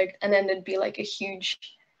an object, and then there'd be like a huge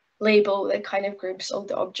label that kind of groups all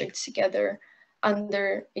the objects together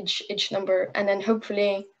under each number, and then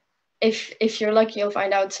hopefully if you're lucky you'll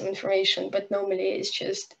find out some information, but normally it's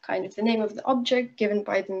just kind of the name of the object given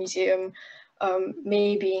by the museum,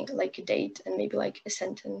 maybe like a date and maybe like a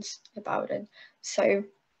sentence about it. So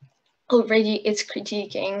already it's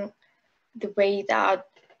critiquing the way that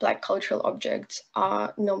Black cultural objects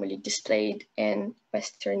are normally displayed in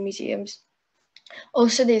Western museums.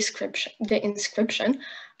 Also, the inscription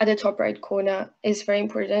at the top right corner is very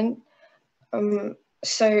important.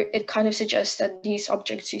 So it kind of suggests that these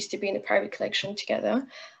objects used to be in a private collection together.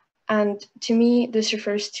 And to me, this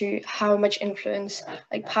refers to how much influence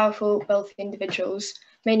like powerful, wealthy individuals,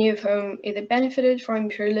 many of whom either benefited from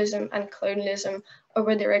imperialism and colonialism or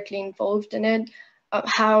were directly involved in it,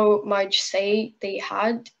 how much say they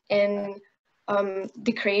had in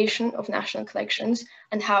the creation of national collections,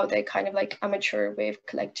 and how their kind of like amateur way of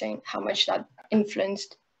collecting, how much that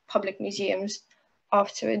influenced public museums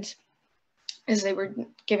afterwards as they were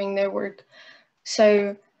giving their work.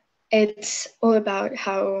 So it's all about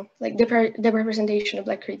how like the representation of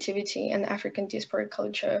Black creativity and African diasporic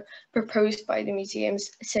culture proposed by the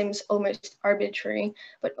museums seems almost arbitrary,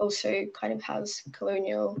 but also kind of has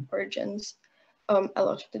colonial origins a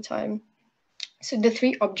lot of the time. So the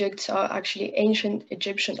 3 objects are actually ancient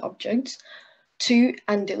Egyptian objects. 2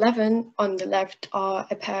 and 11 on the left are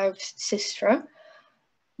a pair of sistra.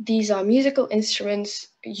 These are musical instruments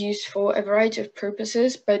used for a variety of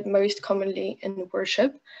purposes, but most commonly in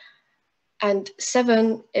worship. And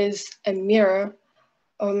 7 is a mirror.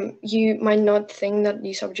 You might not think that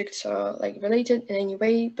these objects are like related in any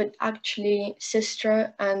way, but actually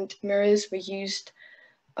sistra and mirrors were used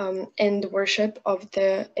in the worship of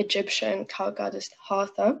the Egyptian cow goddess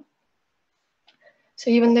Hathor. So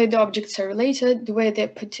even though the objects are related, the way they're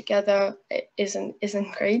put together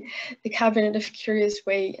isn't great. The cabinet of curious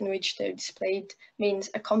way in which they're displayed means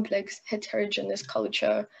a complex, heterogeneous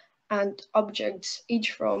culture and objects,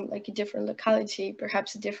 each from like a different locality,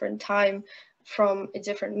 perhaps a different time, from a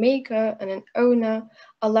different maker and an owner,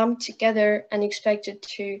 are lumped together and expected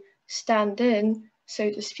to stand in, so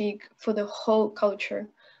to speak, for the whole culture.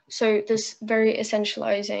 So this very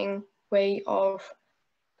essentializing way of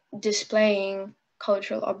displaying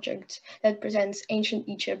cultural objects that presents ancient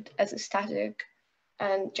Egypt as a static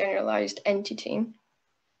and generalized entity.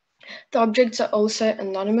 The objects are also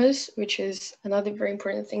anonymous, which is another very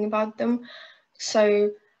important thing about them.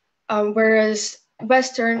 So whereas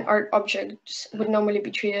Western art objects would normally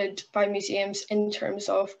be treated by museums in terms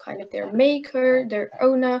of kind of their maker, their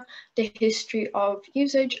owner, the history of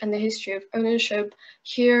usage and the history of ownership,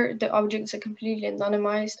 here the objects are completely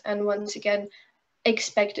anonymized and once again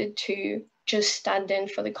expected to just stand in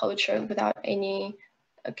for the culture without any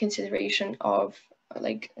consideration of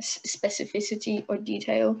like specificity or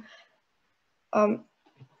detail.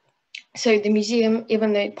 So the museum,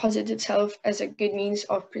 even though it posits itself as a good means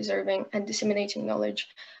of preserving and disseminating knowledge,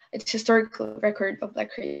 its historical record of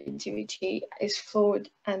Black creativity is flawed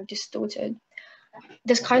and distorted.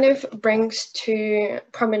 This kind of brings to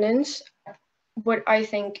prominence what I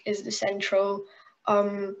think is the central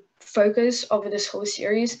focus of this whole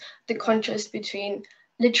series, the contrast between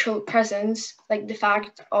literal presence, like the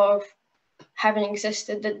fact of having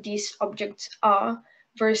existed that these objects are,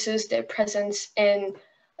 versus their presence in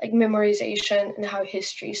like memorization and how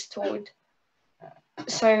history is told.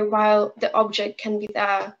 So while the object can be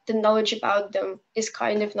there, the knowledge about them is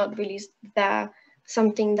kind of not really there,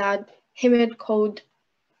 something that Himid called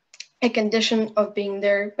a condition of being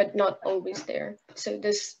there, but not always there. So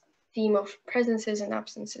this theme of presences and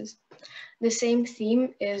absences. The same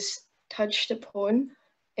theme is touched upon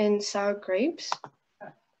in Sour Grapes.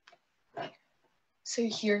 So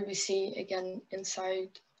here we see again inside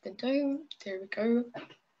the dome, there we go.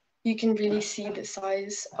 You can really see the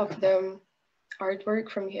size of the artwork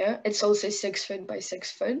from here. It's also 6 foot by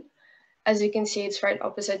 6 foot. As you can see, it's right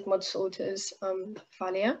opposite Maud Sulter's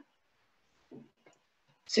Thalia.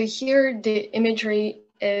 So here the imagery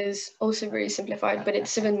is also very simplified, but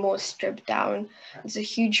it's even more stripped down. It's a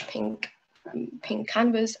huge pink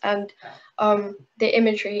canvas, and the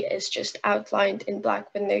imagery is just outlined in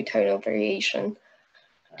black with no tonal variation.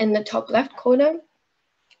 In the top left corner,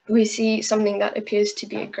 we see something that appears to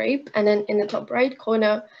be a grape, and then in the top right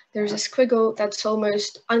corner, there's a squiggle that's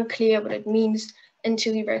almost unclear what it means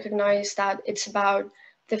until you recognize that it's about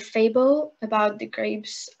the fable about the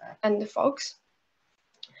grapes and the fox.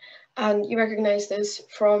 And you recognize this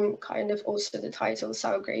from kind of also the title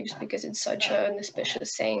Sour Grapes, because it's such an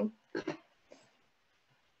auspicious saying.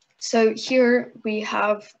 So here we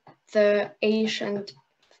have the ancient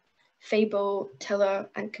fable teller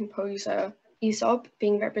and composer Aesop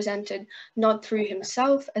being represented not through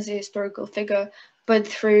himself as a historical figure, but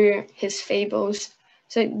through his fables.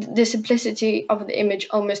 So the simplicity of the image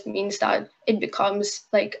almost means that it becomes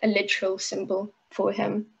like a literal symbol for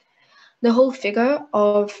him. The whole figure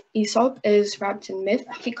of Aesop is wrapped in myth.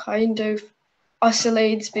 He kind of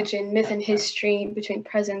oscillates between myth and history, between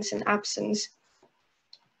presence and absence.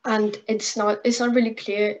 And it's not really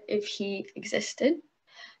clear if he existed.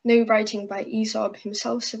 No writing by Aesop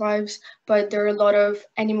himself survives, but there are a lot of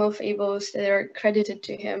animal fables that are credited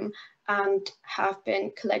to him and have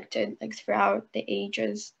been collected like throughout the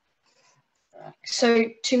ages. So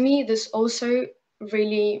to me, this also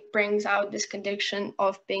really brings out this condition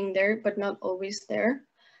of being there, but not always there.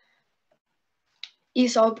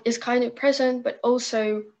 Aesop is kind of present, but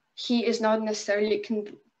also he is not necessarily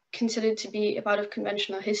considered to be a part of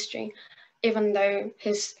conventional history, even though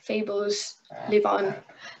his fables live on.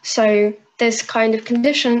 So this kind of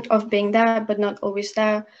condition of being there, but not always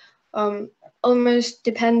there, almost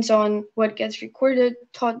depends on what gets recorded,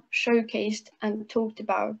 taught, showcased, and talked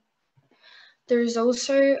about. There is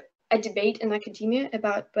also a debate in academia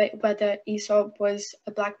about whether Aesop was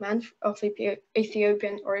a Black man of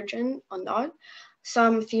Ethiopian origin or not.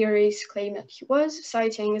 Some theories claim that he was,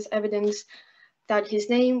 citing as evidence that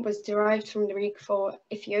his name was derived from the Greek for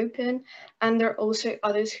Ethiopian, and there are also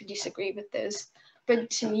others who disagree with this.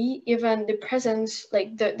 But to me, even the presence,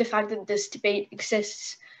 like the fact that this debate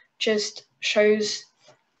exists, just shows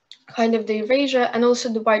kind of the erasure and also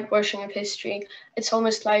the whitewashing of history. It's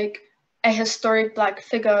almost like a historic Black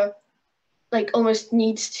figure, like almost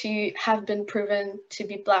needs to have been proven to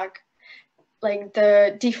be Black. Like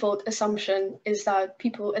the default assumption is that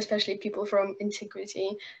people, especially people from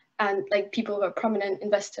integrity and like people who are prominent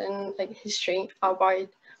in Western like history, are white.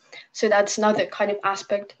 So that's another kind of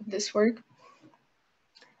aspect of this work.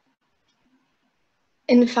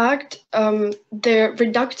 In fact, the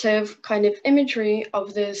reductive kind of imagery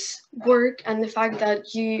of this work and the fact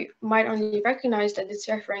that you might only recognize that it's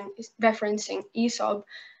referencing Aesop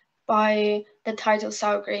by the title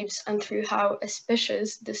Sour Grapes and through how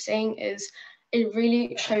auspicious the saying is, it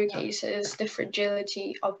really showcases the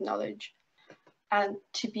fragility of knowledge. And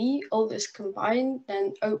to be all this combined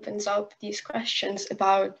then opens up these questions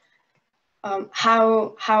about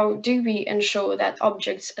how do we ensure that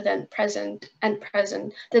objects are then present,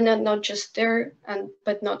 they're not just there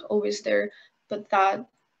but not always there, but that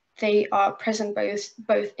they are present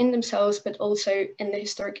both in themselves but also in the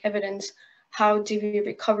historic evidence. How do we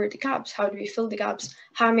recover the gaps? How do we fill the gaps?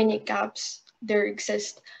 How many gaps there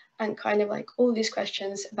exist? And kind of like all these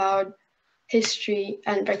questions about history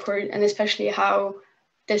and record, and especially how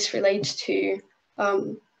this relates to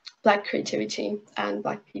Black creativity and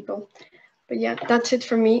Black people. But yeah, that's it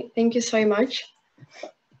for me. Thank you so much. I'm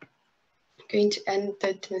going to end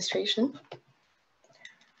the demonstration.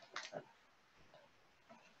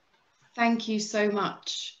 Thank you so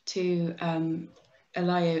much to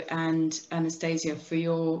Alayo and Anastasia for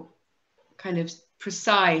your kind of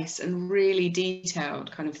precise and really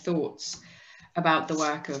detailed kind of thoughts about the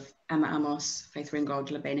work of Amos, Faith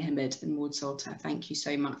Ringgold, Lubaina Himid, and Maud Sulter. Thank you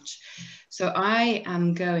so much. So I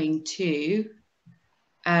am going to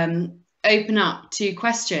open up to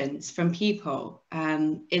questions from people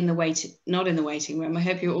not in the waiting room. I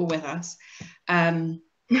hope you're all with us.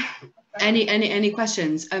 Any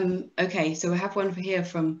questions? Okay, so we have one here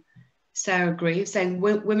from Sarah Greaves saying,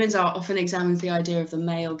 women's art often examines the idea of the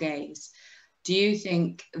male gaze. Do you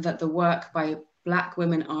think that the work by Black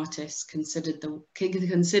women artists considers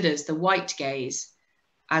the white gaze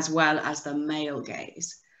as well as the male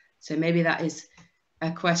gaze? So maybe that is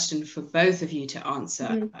a question for both of you to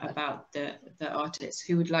answer about the artists.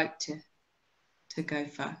 Who would like to go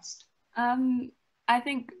first? I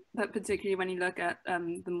think that particularly when you look at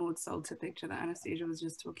the Maud Sulter picture that Anastasia was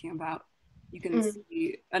just talking about, you can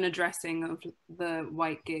see an addressing of the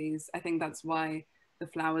white gaze. I think that's why the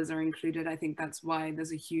flowers are included. I think that's why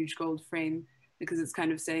there's a huge gold frame, because it's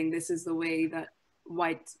kind of saying this is the way that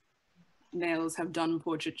white males have done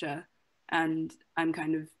portraiture. And I'm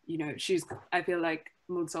kind of, you know, I feel like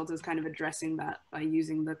Maud Sulter is kind of addressing that by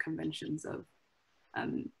using the conventions of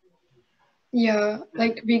yeah,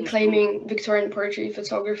 like reclaiming Victorian portrait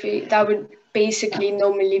photography. That would basically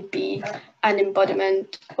normally be an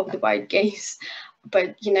embodiment of the white gaze,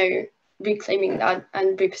 but you know, reclaiming that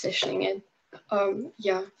and repositioning it.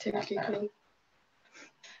 Yeah, totally agree.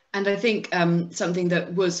 And I think something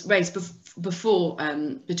that was raised before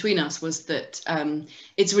between us was that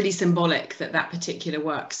it's really symbolic that that particular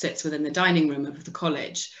work sits within the dining room of the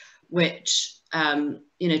college, which,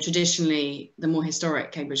 you know, traditionally the more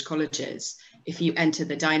historic Cambridge colleges, if you enter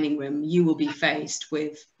the dining room, you will be faced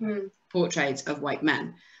with portraits of white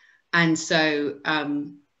men. And so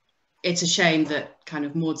it's a shame that kind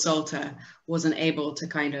of Maud Sulter wasn't able to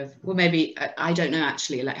kind of, well, maybe, I don't know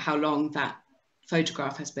actually, like how long that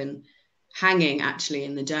photograph has been hanging actually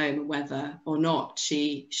in the dome, whether or not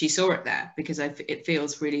she saw it there, because it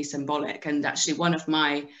feels really symbolic. And actually one of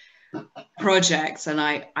my projects, and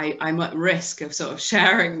I'm at risk of sort of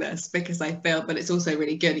sharing this because I feel, but it's also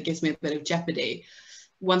really good, it gives me a bit of jeopardy,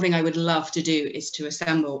 one thing I would love to do is to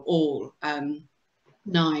assemble all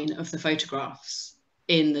 9 of the photographs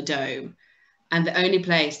in the dome. And the only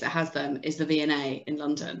place that has them is the V&A in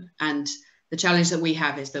London. And the challenge that we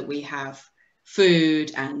have is that we have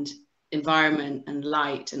food and environment and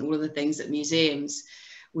light and all of the things that museums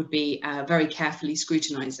would be very carefully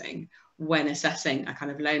scrutinizing when assessing a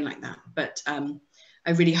kind of loan like that. But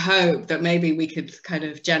I really hope that maybe we could kind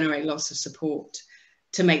of generate lots of support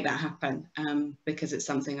to make that happen, because it's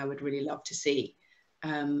something I would really love to see,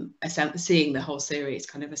 seeing the whole series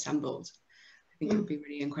kind of assembled. I think it would be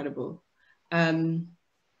really incredible.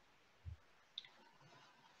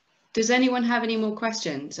 Does anyone have any more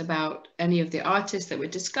questions about any of the artists that were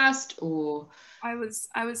discussed? Or I was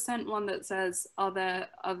sent one that says, are there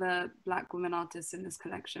other Black women artists in this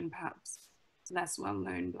collection, perhaps less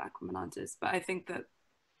well-known Black women artists? But I think that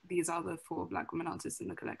these are the 4 Black women artists in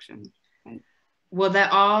the collection, right? Well,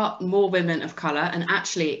 there are more women of colour, and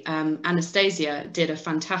actually Anastasia did a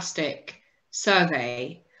fantastic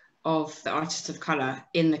survey of the artists of colour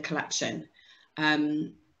in the collection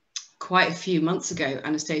quite a few months ago,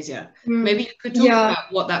 Anastasia. Maybe you could talk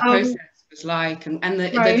about what that process was like, and the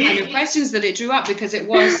kind of questions that it drew up, because it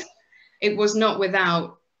was not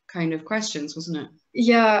without kind of questions, wasn't it?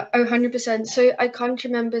 Yeah, 100%. So I can't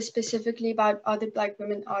remember specifically about other Black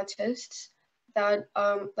women artists that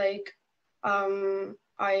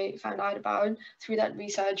I found out about through that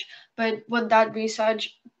research. But what that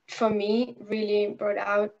research for me really brought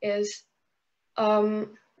out is kind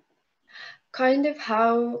of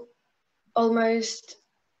how almost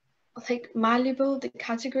like malleable the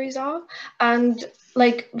categories are, and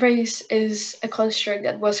like race is a construct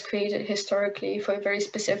that was created historically for a very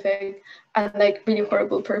specific and like really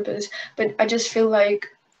horrible purpose. But I just feel like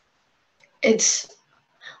it's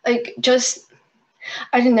like just,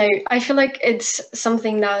 I don't know, I feel like it's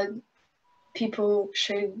something that people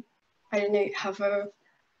should, I don't know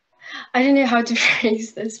how to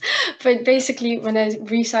phrase this, but basically when I'm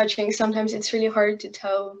researching, sometimes it's really hard to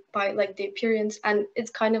tell by like the appearance, and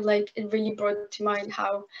it's kind of like it really brought to mind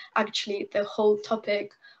how actually the whole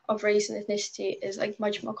topic of race and ethnicity is like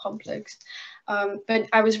much more complex. But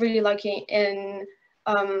I was really lucky in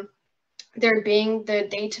there being the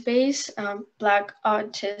database, Black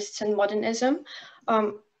Artists and Modernism,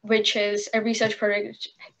 which is a research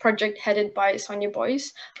project headed by Sonia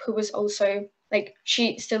Boyce, who was also like,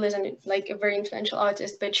 she still isn't like a very influential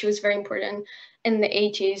artist, but she was very important in the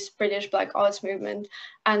 80s British Black arts movement.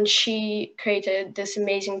 And she created this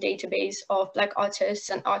amazing database of Black artists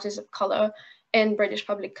and artists of color in British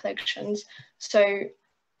public collections. So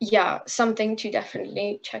yeah, something to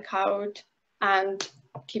definitely check out and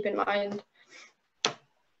keep in mind.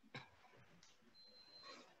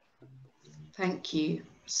 Thank you.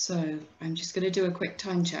 So I'm just going to do a quick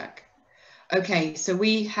time check. Okay, so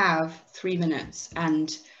we have 3 minutes,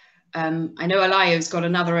 and I know Alayo's got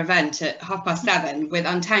another event at 7:30 with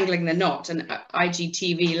Untangling the Knot and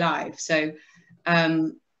IGTV Live. So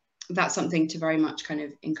that's something to very much kind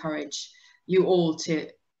of encourage you all to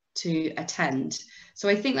attend. So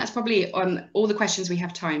I think that's probably on all the questions we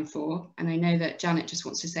have time for. And I know that Janet just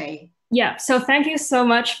wants to say. Yeah, so thank you so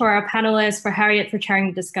much for our panelists, for Harriet for chairing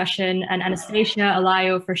the discussion, and Anastasia,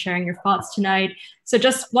 Alayo for sharing your thoughts tonight. So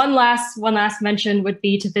just one last mention would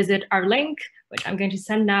be to visit our link, which I'm going to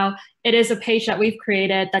send now. It is a page that we've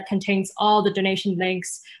created that contains all the donation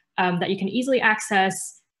links that you can easily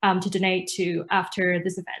access to donate to after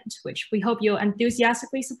this event, which we hope you'll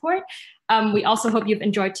enthusiastically support. We also hope you've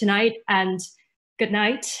enjoyed tonight, and good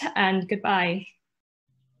night and goodbye.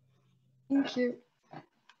 Thank you.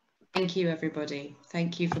 Thank you, everybody.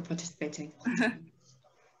 Thank you for participating.